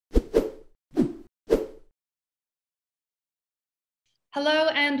Hello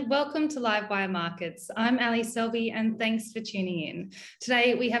and welcome to Livewire Markets. I'm Ali Selby and thanks for tuning in.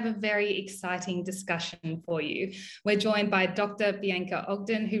 Today we have a very exciting discussion for you. We're joined by Dr. Bianca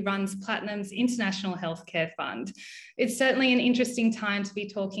Ogden, who runs Platinum's International Healthcare Fund. It's certainly an interesting time to be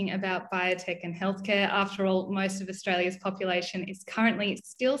talking about biotech and healthcare. After all, most of Australia's population is currently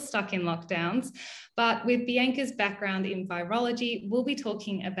still stuck in lockdowns. But with Bianca's background in virology, we'll be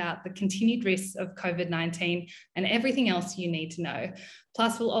talking about the continued risks of COVID-19 and everything else you need to know.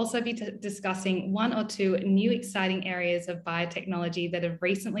 Plus, we'll also be discussing one or two new exciting areas of biotechnology that have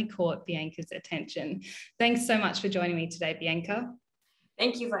recently caught Bianca's attention. Thanks so much for joining me today, Bianca.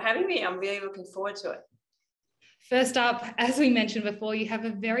 Thank you for having me. I'm really looking forward to it. First up, as we mentioned before, you have a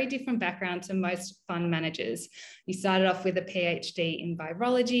very different background to most fund managers. You started off with a PhD in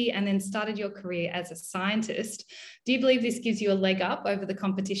virology and then started your career as a scientist. Do you believe this gives you a leg up over the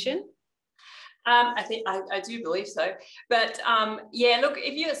competition? I do believe so. But yeah, look,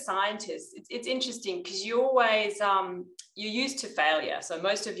 if you're a scientist, it's interesting because you always, you're used to failure. So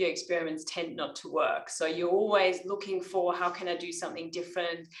most of your experiments tend not to work. So you're always looking for, how can I do something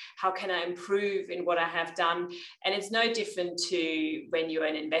different? How can I improve in what I have done? And it's no different to when you're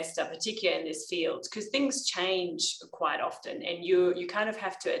an investor, particularly in this field, because things change quite often and you kind of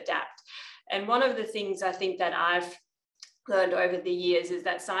have to adapt. And one of the things I think that I've learned over the years is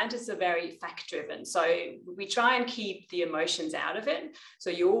that scientists are very fact-driven. So we try and keep the emotions out of it.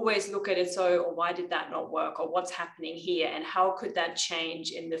 So you always look at it, so or why did that not work? Or what's happening here? And how could that change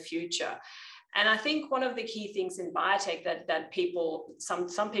in the future? And I think one of the key things in biotech that people,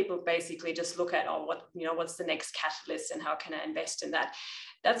 some people basically just look at, oh, what's the next catalyst and how can I invest in that?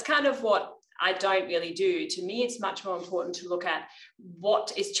 That's kind of what I don't really do. To me, it's much more important to look at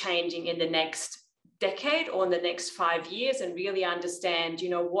what is changing in the next decade or in the next 5 years and really understand,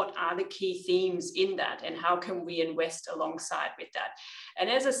 what are the key themes in that and how can we invest alongside with that. And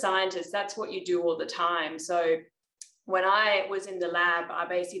as a scientist, that's what you do all the time. So when I was in the lab, I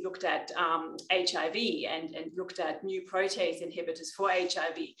basically looked at HIV and looked at new protease inhibitors for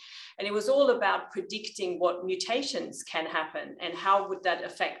HIV. And it was all about predicting what mutations can happen and how would that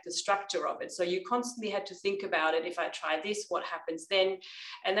affect the structure of it. So you constantly had to think about it. If I try this, what happens then?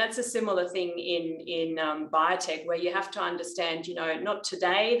 And that's a similar thing in biotech, where you have to understand, not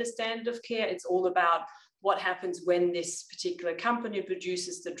today the standard of care. It's all about what happens when this particular company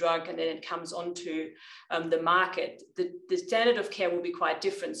produces the drug and then it comes onto the market. The standard of care will be quite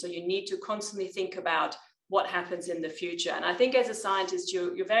different. So you need to constantly think about what happens in the future. And I think as a scientist,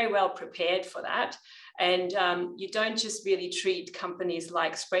 you're very well prepared for that. And you don't just really treat companies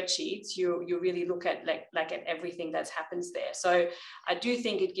like spreadsheets. You really look at like at everything that happens there. So I do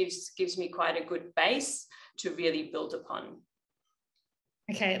think it gives me quite a good base to really build upon.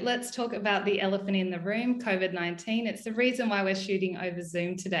 Okay, let's talk about the elephant in the room, COVID-19. It's the reason why we're shooting over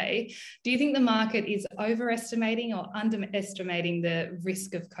Zoom today. Do you think the market is overestimating or underestimating the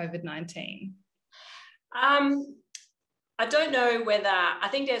risk of COVID-19? I don't know I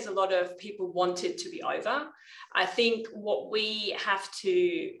think there's a lot of people want it to be over. I think what we have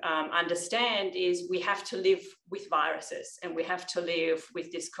to understand is we have to live with viruses and we have to live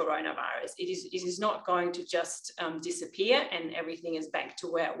with this coronavirus. It is not going to just disappear and everything is back to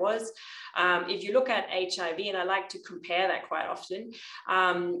where it was. If you look at HIV, and I like to compare that quite often.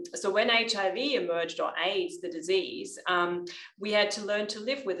 So when HIV emerged, or AIDS, the disease, we had to learn to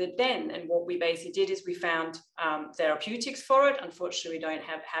live with it then. And what we basically did is we found therapeutics for it. Unfortunately, we don't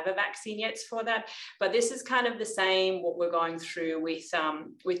have a vaccine yet for that. But this is kind of the same what we're going through with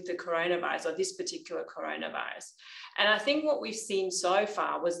the coronavirus, or this particular coronavirus. And I think what we've seen so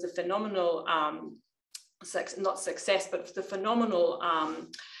far was the phenomenal, not success, but the phenomenal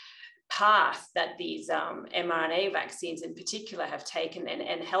path that these mRNA vaccines in particular have taken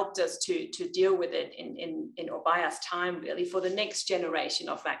and helped us to deal with it or buy us time really for the next generation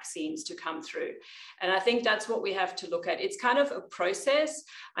of vaccines to come through. And I think that's what we have to look at. It's kind of a process.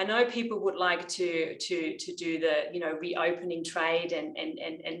 I know people would like to do the reopening trade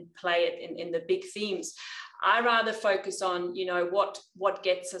and play it in the big themes. I rather focus on, what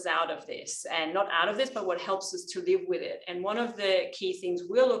gets us out of this, and not out of this, but what helps us to live with it. And one of the key things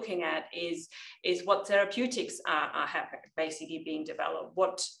we're looking at is what therapeutics are basically being developed,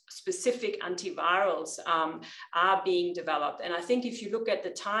 what specific antivirals are being developed. And I think if you look at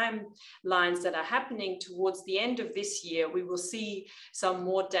the timelines that are happening towards the end of this year, we will see some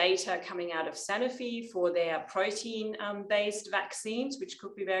more data coming out of Sanofi for their protein-based vaccines, which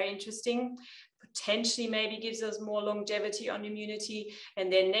could be very interesting. Potentially maybe gives us more longevity on immunity.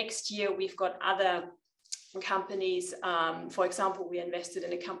 And then next year, we've got other companies. For example, we invested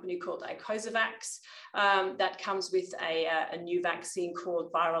in a company called Icosavax that comes with a new vaccine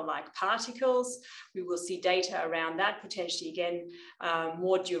called viral-like particles. We will see data around that, potentially again,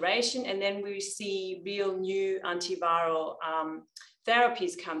 more duration. And then we see real new antiviral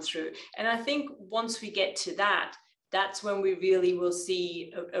therapies come through. And I think once we get to that, that's when we really will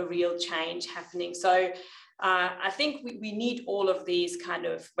see a real change happening. So I think we need all of these kind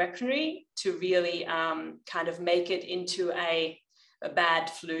of weaponry to really kind of make it into a bad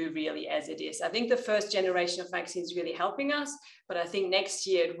flu, really, as it is. I think the first generation of vaccines is really helping us, but I think next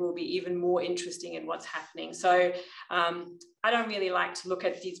year it will be even more interesting in what's happening. So I don't really like to look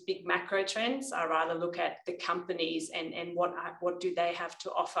at these big macro trends. I rather look at the companies and what do they have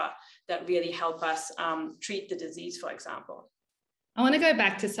to offer that really help us treat the disease, for example. I want to go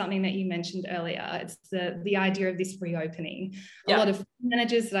back to something that you mentioned earlier. It's the idea of this reopening. A lot of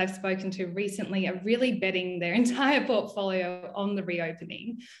managers that I've spoken to recently are really betting their entire portfolio on the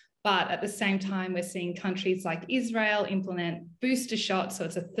reopening. But at the same time, we're seeing countries like Israel implement booster shots. So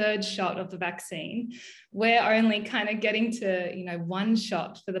it's a third shot of the vaccine. We're only kind of getting to, one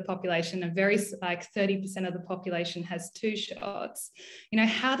shot for the population. And very 30% of the population has 2 shots.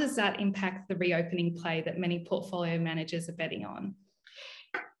 How does that impact the reopening play that many portfolio managers are betting on?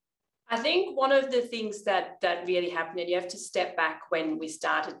 I think one of the things that really happened, and you have to step back when we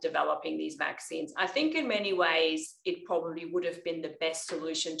started developing these vaccines, I think in many ways, it probably would have been the best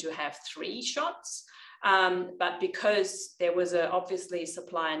solution to have 3 shots. But because there was obviously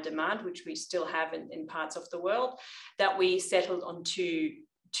supply and demand, which we still have in parts of the world, that we settled on two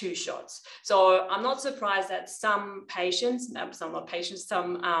shots. So I'm not surprised that some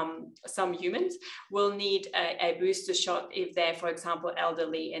humans will need a booster shot if they're, for example,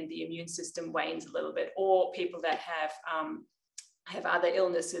 elderly and the immune system wanes a little bit, or people that have other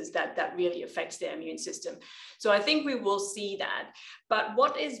illnesses that really affects their immune system. So I think we will see that. But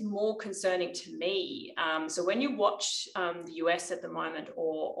what is more concerning to me, so when you watch the US at the moment,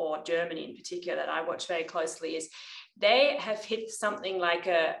 or Germany in particular, that I watch very closely, is they have hit something like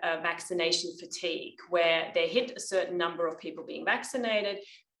a vaccination fatigue, where they hit a certain number of people being vaccinated,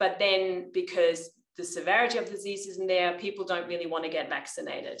 but then because the severity of the disease isn't there, people don't really want to get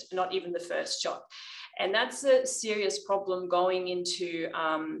vaccinated, not even the first shot. And that's a serious problem going into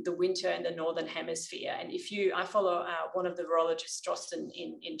the winter in the Northern Hemisphere. And I follow one of the virologists, Drosten,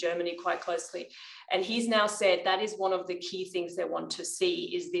 in Germany quite closely, and he's now said that is one of the key things they want to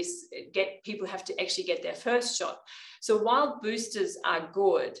see, is this, people have to actually get their first shot. So while boosters are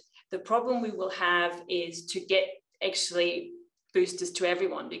good, the problem we will have is to get actually boosters to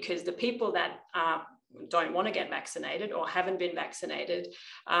everyone, because the people that don't want to get vaccinated or haven't been vaccinated,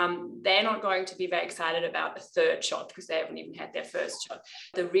 they're not going to be very excited about a third shot because they haven't even had their first shot.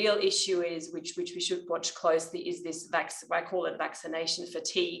 The real issue is, which we should watch closely, is this, I call it vaccination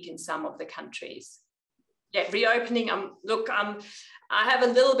fatigue in some of the countries. Yeah, reopening, I have a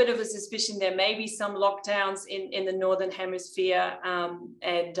little bit of a suspicion there may be some lockdowns in the Northern Hemisphere,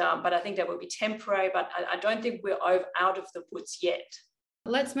 but I think that will be temporary, but I don't think we're out of the woods yet.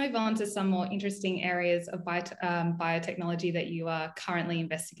 Let's move on to some more interesting areas of biotechnology that you are currently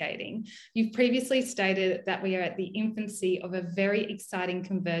investigating. You've previously stated that we are at the infancy of a very exciting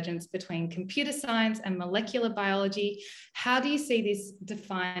convergence between computer science and molecular biology. How do you see this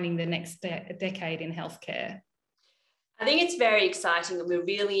defining the next decade in healthcare? I think it's very exciting. We're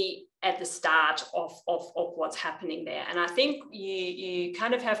really at the start of what's happening there. And I think you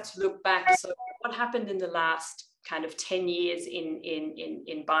kind of have to look back. So what happened in the last kind of 10 years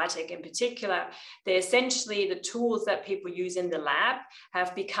in biotech in particular, they're essentially the tools that people use in the lab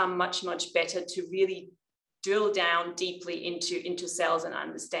have become much, much better to really drill down deeply into cells and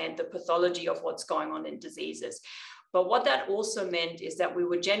understand the pathology of what's going on in diseases. But what that also meant is that we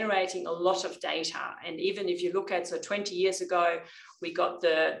were generating a lot of data. And even if you look at, so 20 years ago, we got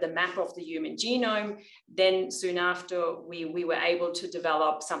the map of the human genome. Then soon after, we were able to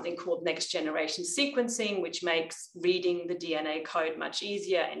develop something called next generation sequencing, which makes reading the DNA code much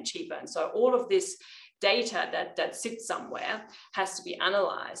easier and cheaper. And so all of this data that sits somewhere has to be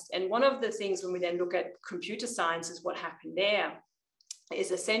analyzed. And one of the things when we then look at computer science is what happened there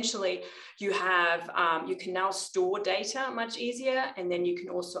is essentially you can now store data much easier, and then you can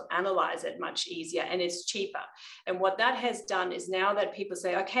also analyze it much easier, and it's cheaper. And what that has done is now that people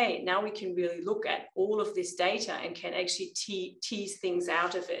say, okay, now we can really look at all of this data and can actually tease things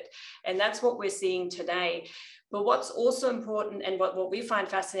out of it. And that's what we're seeing today. But what's also important, and what we find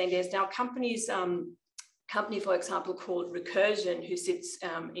fascinating, is now companies company, for example, called Recursion, who sits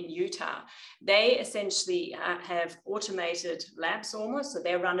in Utah. They essentially have automated labs almost. So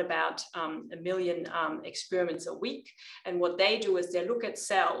they run about 1 million experiments a week. And what they do is they look at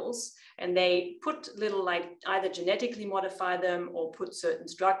cells and they put little, like, either genetically modify them or put certain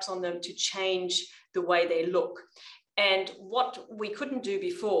drugs on them to change the way they look. And what we couldn't do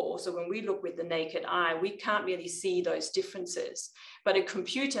before, so when we look with the naked eye, we can't really see those differences. But a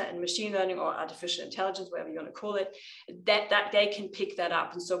computer and machine learning, or artificial intelligence, whatever you want to call it, that they can pick that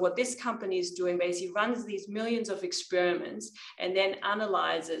up. And so what this company is doing basically runs these millions of experiments and then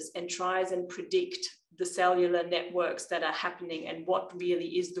analyzes and tries and predict the cellular networks that are happening and what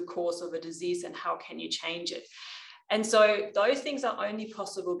really is the cause of a disease and how can you change it. And so those things are only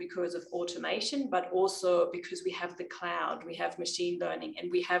possible because of automation, but also because we have the cloud, we have machine learning,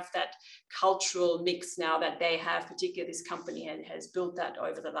 and we have that cultural mix now that they have, particularly this company has built that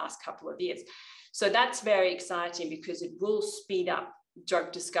over the last couple of years. So that's very exciting because it will speed up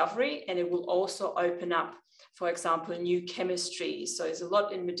drug discovery, and it will also open up, for example, new chemistry. So there's a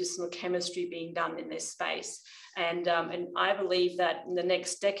lot in medicinal chemistry being done in this space. And I believe that in the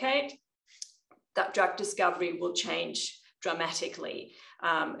next decade, that drug discovery will change dramatically,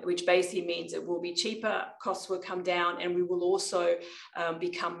 which basically means it will be cheaper, costs will come down, and we will also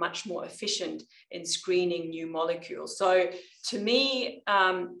become much more efficient in screening new molecules. So to me,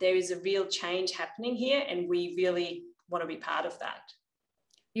 there is a real change happening here, and we really want to be part of that.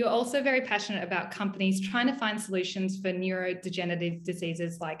 You're also very passionate about companies trying to find solutions for neurodegenerative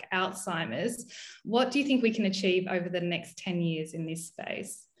diseases like Alzheimer's. What do you think we can achieve over the next 10 years in this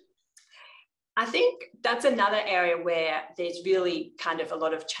space? I think that's another area where there's really kind of a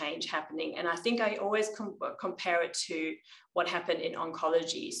lot of change happening. And I think I always compare it to what happened in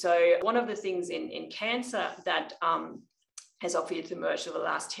oncology. So one of the things in cancer that has obviously emerged over the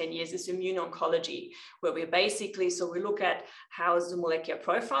last 10 years is immune oncology, where we basically, so we look at how is the molecular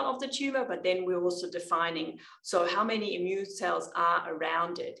profile of the tumor, but then we're also defining, so how many immune cells are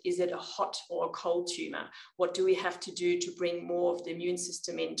around it? Is it a hot or a cold tumor? What do we have to do to bring more of the immune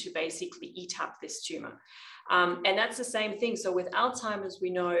system in to basically eat up this tumor? And that's the same thing. So with Alzheimer's, we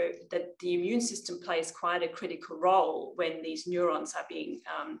know that the immune system plays quite a critical role when these neurons are being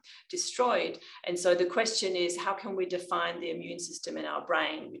destroyed. And so the question is, how can we define the immune system in our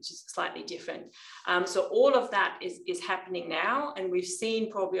brain, which is slightly different? So all of that is happening now. And we've seen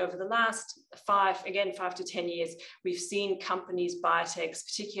probably over the last 5 to 10 years, we've seen companies, biotechs,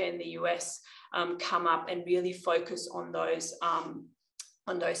 particularly in the US, come up and really focus on those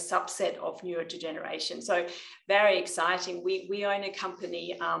subset of neurodegeneration. So very exciting. We own a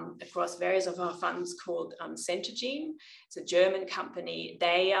company across various of our funds called Centogene. It's a German company.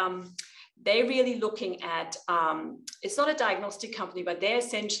 They're really looking at, it's not a diagnostic company, but they're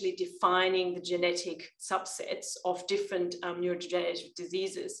essentially defining the genetic subsets of different neurodegenerative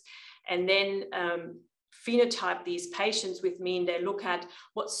diseases, and then phenotype these patients, with mean they look at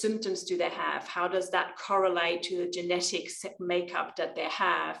what symptoms do they have, how does that correlate to the genetic makeup that they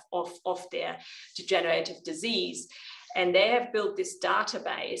have of their degenerative disease. And they have built this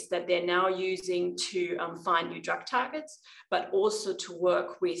database that they're now using to find new drug targets, but also to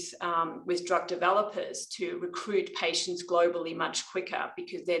work with drug developers to recruit patients globally much quicker,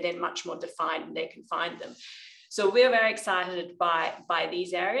 because they're then much more defined and they can find them. So we're very excited by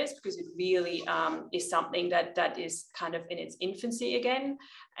these areas, because it really is something that is kind of in its infancy again.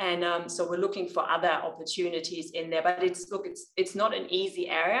 And so we're looking for other opportunities in there. But it's not an easy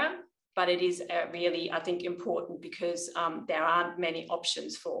area, but it is really, I think, important, because there aren't many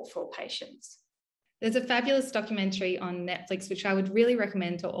options for patients. There's a fabulous documentary on Netflix, which I would really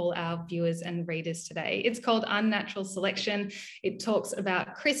recommend to all our viewers and readers today. It's called Unnatural Selection. It talks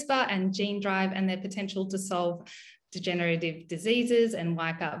about CRISPR and gene drive and their potential to solve degenerative diseases and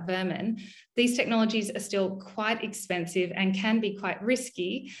wipe out vermin. These technologies are still quite expensive and can be quite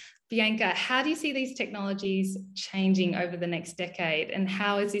risky. Bianca, how do you see these technologies changing over the next decade, and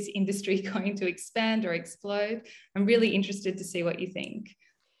how is this industry going to expand or explode? I'm really interested to see what you think.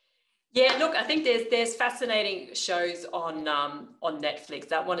 Yeah, look, I think there's fascinating shows on Netflix.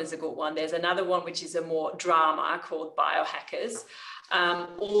 That one is a good one. There's another one which is a more drama called Biohackers,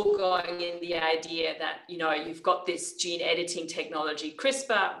 all going in the idea that, you know, you've got this gene editing technology,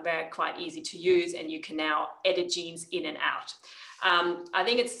 CRISPR, very quite easy to use, and you can now edit genes in and out. I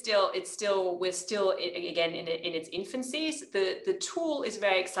think we're still again in its infancies. The tool is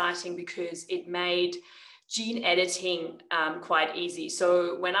very exciting because it made gene editing quite easy.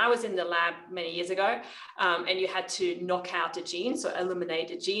 So when I was in the lab many years ago, and you had to knock out a gene, so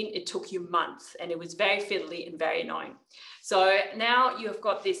eliminate a gene, it took you months, and it was very fiddly and very annoying. So now you've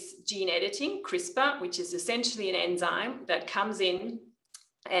got this gene editing, CRISPR, which is essentially an enzyme that comes in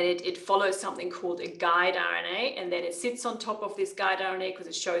and it follows something called a guide RNA, and then it sits on top of this guide RNA because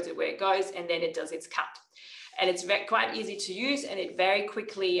it shows it where it goes, and then it does its cut. And it's quite easy to use, and it very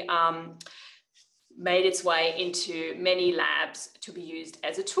quickly made its way into many labs to be used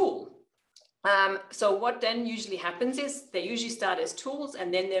as a tool. So what then usually happens is they usually start as tools,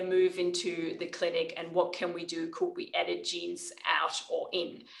 and then they move into the clinic, and what can we do? Could we edit genes out or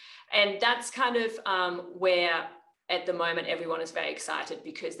in? And that's kind of where at the moment everyone is very excited,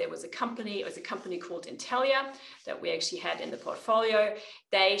 because there was a company, it was a company called Intellia that we actually had in the portfolio.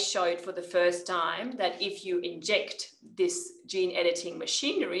 They showed for the first time that if you inject this gene editing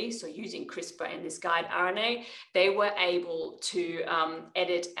machinery, so using CRISPR and this guide RNA, they were able to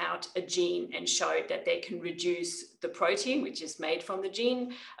edit out a gene and showed that they can reduce the protein, which is made from the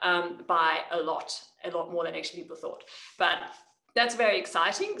gene, by a lot more than actually people thought. But that's very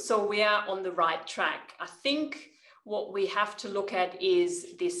exciting. So we are on the right track. I think what we have to look at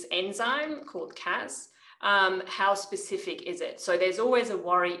is this enzyme called Cas. How specific is it? So there's always a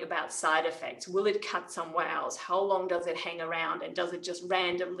worry about side effects. Will it cut somewhere else? How long does it hang around? And does it just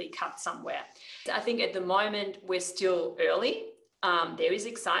randomly cut somewhere? I think at the moment we're still early. There is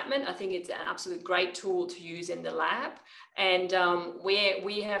excitement. I think it's an absolute great tool to use in the lab. And we're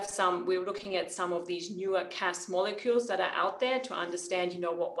looking at some of these newer Cas molecules that are out there to understand,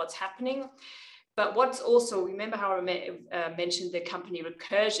 what's happening. But what's also, remember how I mentioned the company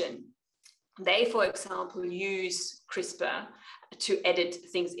Recursion? They, for example, use CRISPR to edit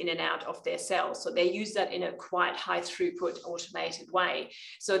things in and out of their cells. So they use that in a quite high throughput automated way.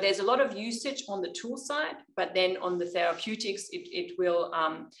 So there's a lot of usage on the tool side, but then on the therapeutics, it will,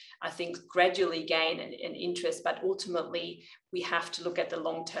 I think, gradually gain an interest, but ultimately we have to look at the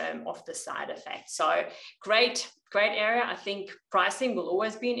long term of the side effects. So great area. I think pricing will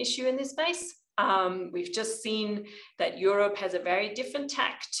always be an issue in this space. We've just seen that Europe has a very different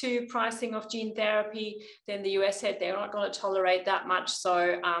tack to pricing of gene therapy than the US had. They're not going to tolerate that much.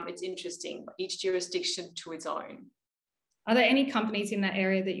 So it's interesting, each jurisdiction to its own. Are there any companies in that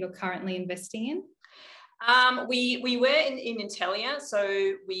area that you're currently investing in? We were in Intellia,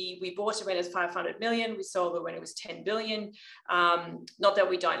 so we bought it when it was 500 million. We sold it when it was 10 billion. Not that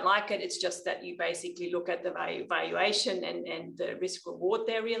we don't like it, it's just that you basically look at the valuation and the risk reward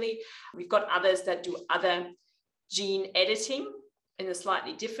there really. We've got others that do other gene editing in a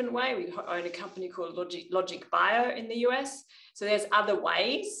slightly different way. We own a company called Logic Bio in the US. So there's other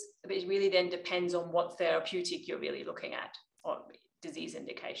ways, but it really then depends on what therapeutic you're really looking at or disease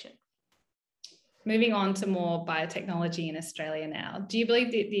indication. Moving on to more biotechnology in Australia now. Do you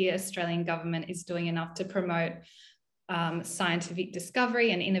believe that the Australian government is doing enough to promote scientific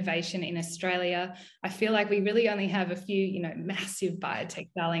discovery and innovation in Australia? I feel like we really only have a few, massive biotech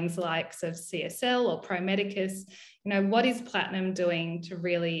darlings like CSL or Pro Medicus. What is Platinum doing to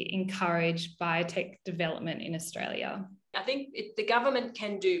really encourage biotech development in Australia? I think the government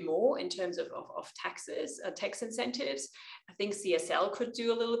can do more in terms of taxes, tax incentives. I think CSL could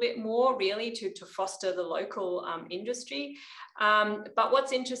do a little bit more really to foster the local industry. But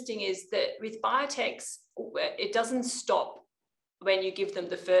what's interesting is that with biotechs, it doesn't stop when you give them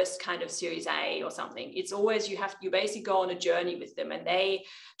the first kind of Series A or something. It's always you basically go on a journey with them, and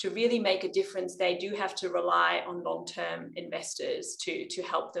to really make a difference, they do have to rely on long-term investors to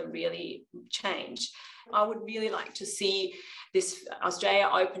help them really change. I would really like to see this Australia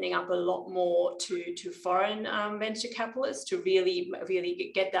opening up a lot more to foreign venture capitalists to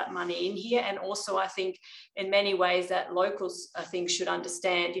really get that money in here. And also I think in many ways that locals, I think, should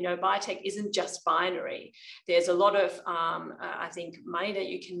understand, biotech isn't just binary. There's a lot of, I think, money that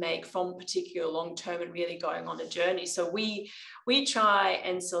you can make from particular long-term and really going on a journey. So we try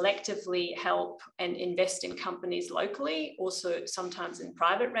and selectively help and invest in companies locally, also sometimes in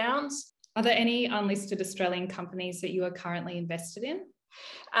private rounds. Are there any unlisted Australian companies that you are currently invested in?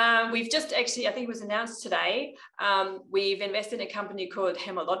 We've just actually, I think it was announced today, we've invested in a company called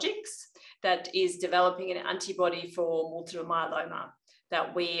Hemologics that is developing an antibody for multiple myeloma.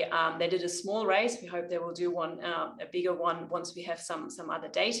 They did a small raise. We hope they will do one, a bigger one, once we have some other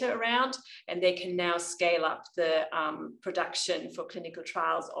data around, and they can now scale up the production for clinical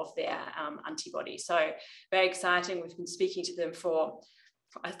trials of their antibody. So very exciting. We've been speaking to them for,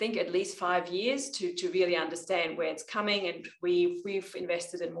 I think, at least 5 years to really understand where it's coming. And we've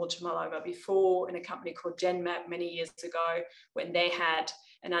invested in multiple myeloma before in a company called Genmab many years ago when they had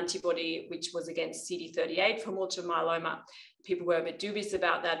an antibody which was against CD38 for multiple myeloma. People were a bit dubious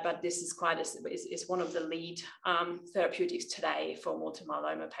about that, but this is is one of the lead therapeutics today for multiple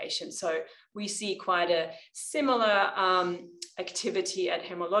myeloma patients. So we see quite a similar activity at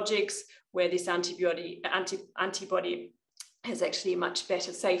Hemologics, where this antibody has actually a much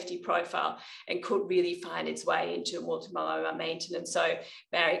better safety profile and could really find its way into multiple myeloma maintenance. So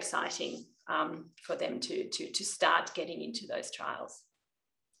very exciting for them to start getting into those trials.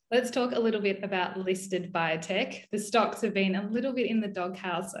 Let's talk a little bit about listed biotech. The stocks have been a little bit in the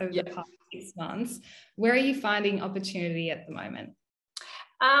doghouse over the past 6 months. Where are you finding opportunity at the moment?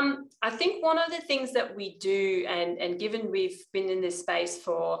 I think one of the things that we do, and given we've been in this space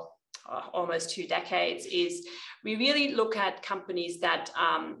for almost 2 decades, is we really look at companies that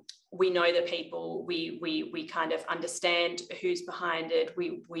we know the people, we kind of understand who's behind it.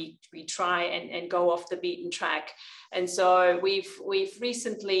 We try and go off the beaten track. And so we've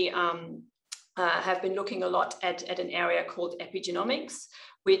recently have been looking a lot at an area called epigenomics,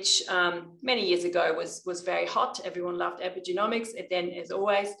 which many years ago was very hot. Everyone loved epigenomics. And then, as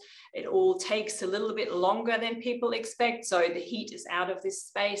always, it all takes a little bit longer than people expect. So the heat is out of this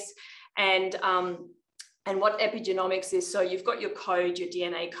space. And what epigenomics is, so you've got your code, your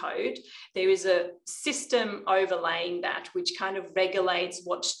DNA code. There is a system overlaying that, which kind of regulates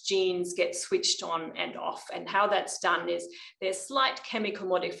what genes get switched on and off. And how that's done is there's slight chemical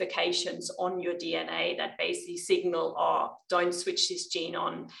modifications on your DNA that basically signal, oh, don't switch this gene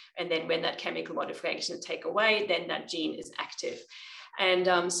on. And then when that chemical modification is taken away, then that gene is active.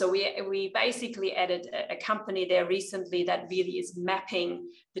 And so we basically added a company there recently that really is mapping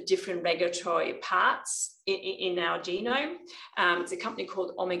the different regulatory parts in our genome. It's a company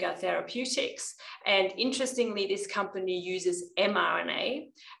called Omega Therapeutics. And interestingly, this company uses mRNA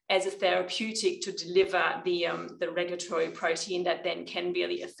as a therapeutic to deliver the regulatory protein that then can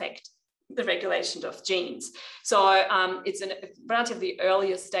really affect the regulation of genes. So it's a relatively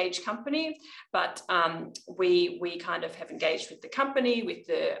earlier stage company, but we kind of have engaged with the company, with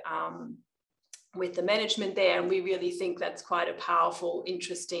the management there, and we really think that's quite a powerful,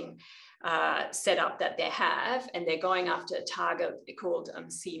 interesting setup that they have. And they're going after a target called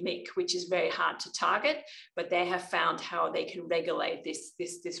c-MYC, which is very hard to target, but they have found how they can regulate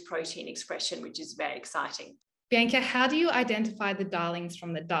this protein expression, which is very exciting. Bianca, how do you identify the darlings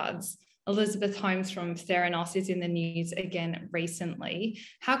from the duds? Elizabeth Holmes from Theranos is in the news again recently.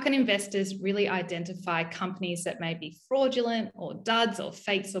 How can investors really identify companies that may be fraudulent or duds or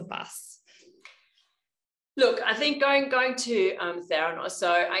fakes or busts? Look, I think going to Theranos,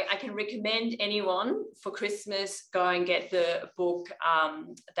 so I can recommend anyone for Christmas, go and get the book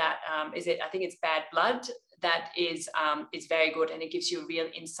that I think it's Bad Blood. That is very good, and it gives you a real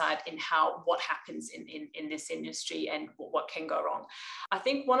insight in what happens in this industry and what can go wrong. I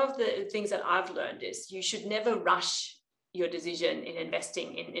think one of the things that I've learned is you should never rush your decision in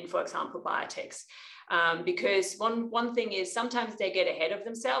investing in for example, biotechs. Because one thing is sometimes they get ahead of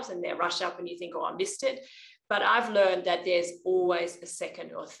themselves and they rush up and you think, oh, I missed it. But I've learned that there's always a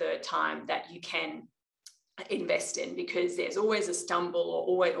second or third time that you can invest in, because there's always a stumble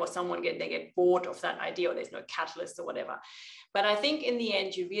or someone they get bored of that idea, or there's no catalyst or whatever. But I think in the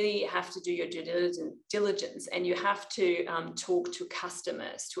end, you really have to do your due diligence, and you have to talk to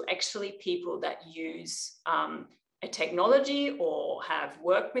customers, to actually people that use a technology or have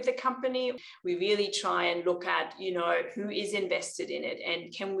worked with a company. We really try and look at, who is invested in it,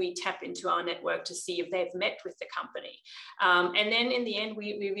 and can we tap into our network to see if they've met with the company. And then in the end,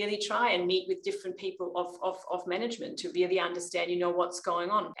 we really try and meet with different people of management to really understand, what's going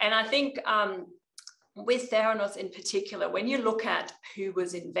on. And I think with Theranos in particular, when you look at who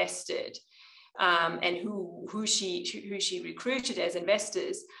was invested, and who she recruited as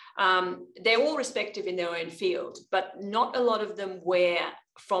investors, they're all respective in their own field, but not a lot of them were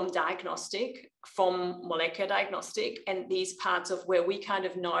from diagnostic, from molecular diagnostic, and these parts of where we kind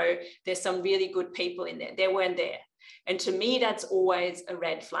of know there's some really good people in there. They weren't there. And to me, that's always a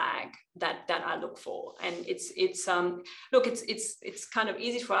red flag that I look for. And it's kind of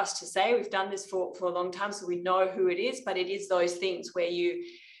easy for us to say. We've done this for a long time, so we know who it is, but it is those things where you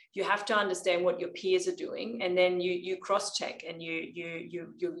have to understand what your peers are doing, and then you cross-check and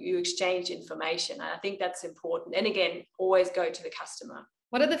you exchange information. And I think that's important. And again, always go to the customer.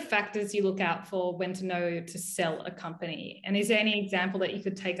 What are the factors you look out for when to know to sell a company? And is there any example that you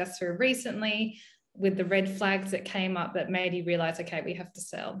could take us through recently with the red flags that came up that made you realize, okay, we have to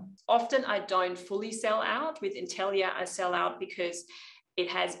sell? Often I don't fully sell out. With Intellia, I sell out because it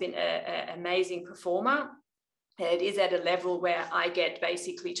has been an amazing performer. It is at a level where I get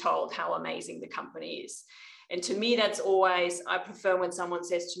basically told how amazing the company is. And to me, that's always, I prefer when someone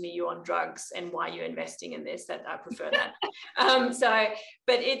says to me, you're on drugs and why you're investing in this, that I prefer that.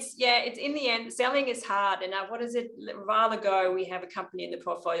 But it's in the end, selling is hard. And what is it? A while ago, we have a company in the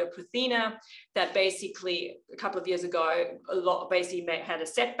portfolio, Prothena, that basically a couple of years ago, had a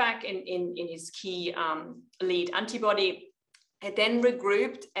setback in his key lead antibody. It then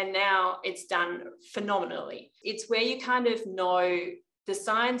regrouped, and now it's done phenomenally. It's where you kind of know the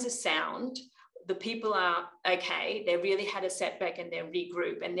signs are sound, the people are okay, they really had a setback and then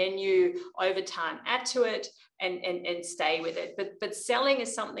regroup, and then you over time add to it and stay with it. But selling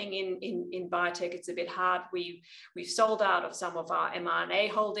is something in biotech, it's a bit hard. We've sold out of some of our mRNA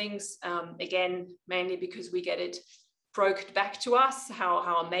holdings, again, mainly because we get it brokered back to us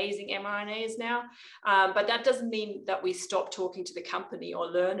how amazing mRNA is now. But that doesn't mean that we stop talking to the company or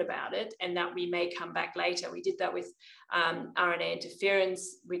learn about it and that we may come back later. We did that with RNA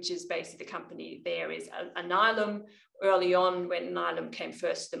interference, which is basically the company there is Alnylam. Early on, when Alnylam came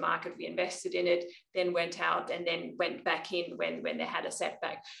first to the market, we invested in it, then went out and then went back in when they had a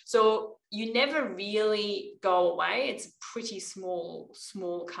setback. So you never really go away. It's a pretty small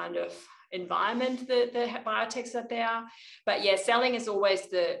kind of environment, the biotechs that they are. But yeah, selling is always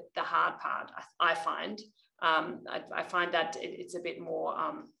the hard part, I find. I find that it's a bit more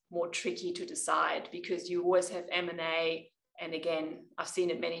tricky to decide, because you always have M&A, and again, I've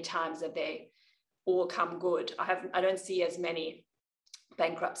seen it many times that they all come good. I don't see as many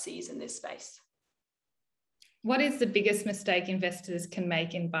bankruptcies in this space. What is the biggest mistake investors can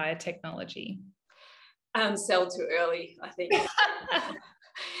make in biotechnology? Sell too early, I think.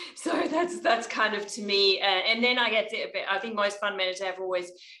 So that's kind of, to me, and then I get to a bit, I think most fund managers have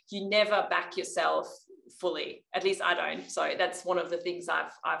always, you never back yourself fully. At least I don't. So that's one of the things I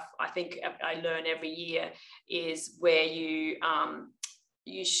think I learn every year, is where you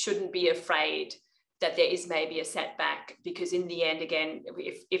shouldn't be afraid that there is maybe a setback, because in the end, again,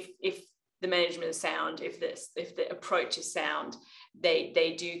 if the management is sound, if the approach is sound,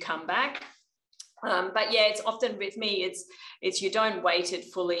 they do come back. But yeah, it's often with me, it's you don't weight it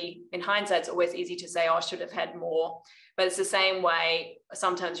fully. In hindsight, it's always easy to say, oh, I should have had more. But it's the same way,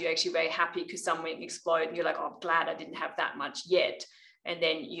 sometimes you're actually very happy because something exploded and you're like, oh, I'm glad I didn't have that much yet. And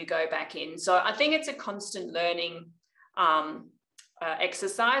then you go back in. So I think it's a constant learning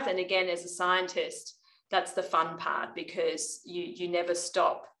exercise. And again, as a scientist, that's the fun part, because you never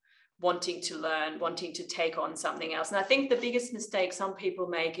stop wanting to learn, wanting to take on something else. And I think the biggest mistake some people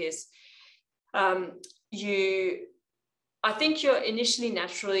make is I think you're initially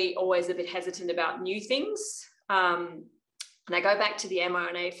naturally always a bit hesitant about new things. And I go back to the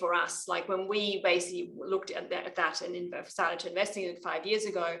mRNA for us, like when we basically looked at that and started to investing in it 5 years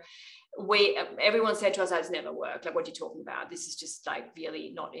ago, everyone said to us, it's never worked. Like, what are you talking about? This is just like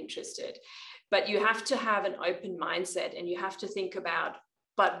really not interested. But you have to have an open mindset, and you have to think about,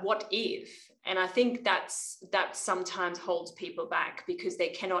 but what if? And I think that sometimes holds people back, because they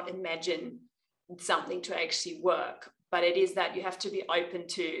cannot imagine something to actually work. But it is that you have to be open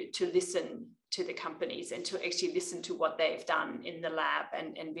to listen to the companies and to actually listen to what they've done in the lab,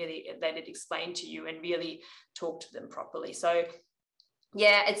 and really let it explain to you and really talk to them properly. So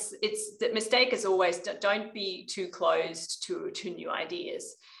yeah, it's the mistake is always, don't be too closed to new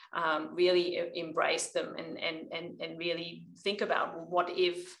ideas. Really embrace them and really think about, what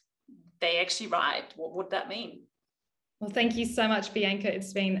if they actually right? What would that mean? Well, thank you so much, Bianca.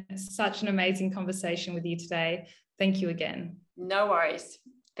 It's been such an amazing conversation with you today. Thank you again. No worries.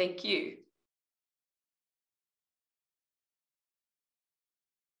 Thank you.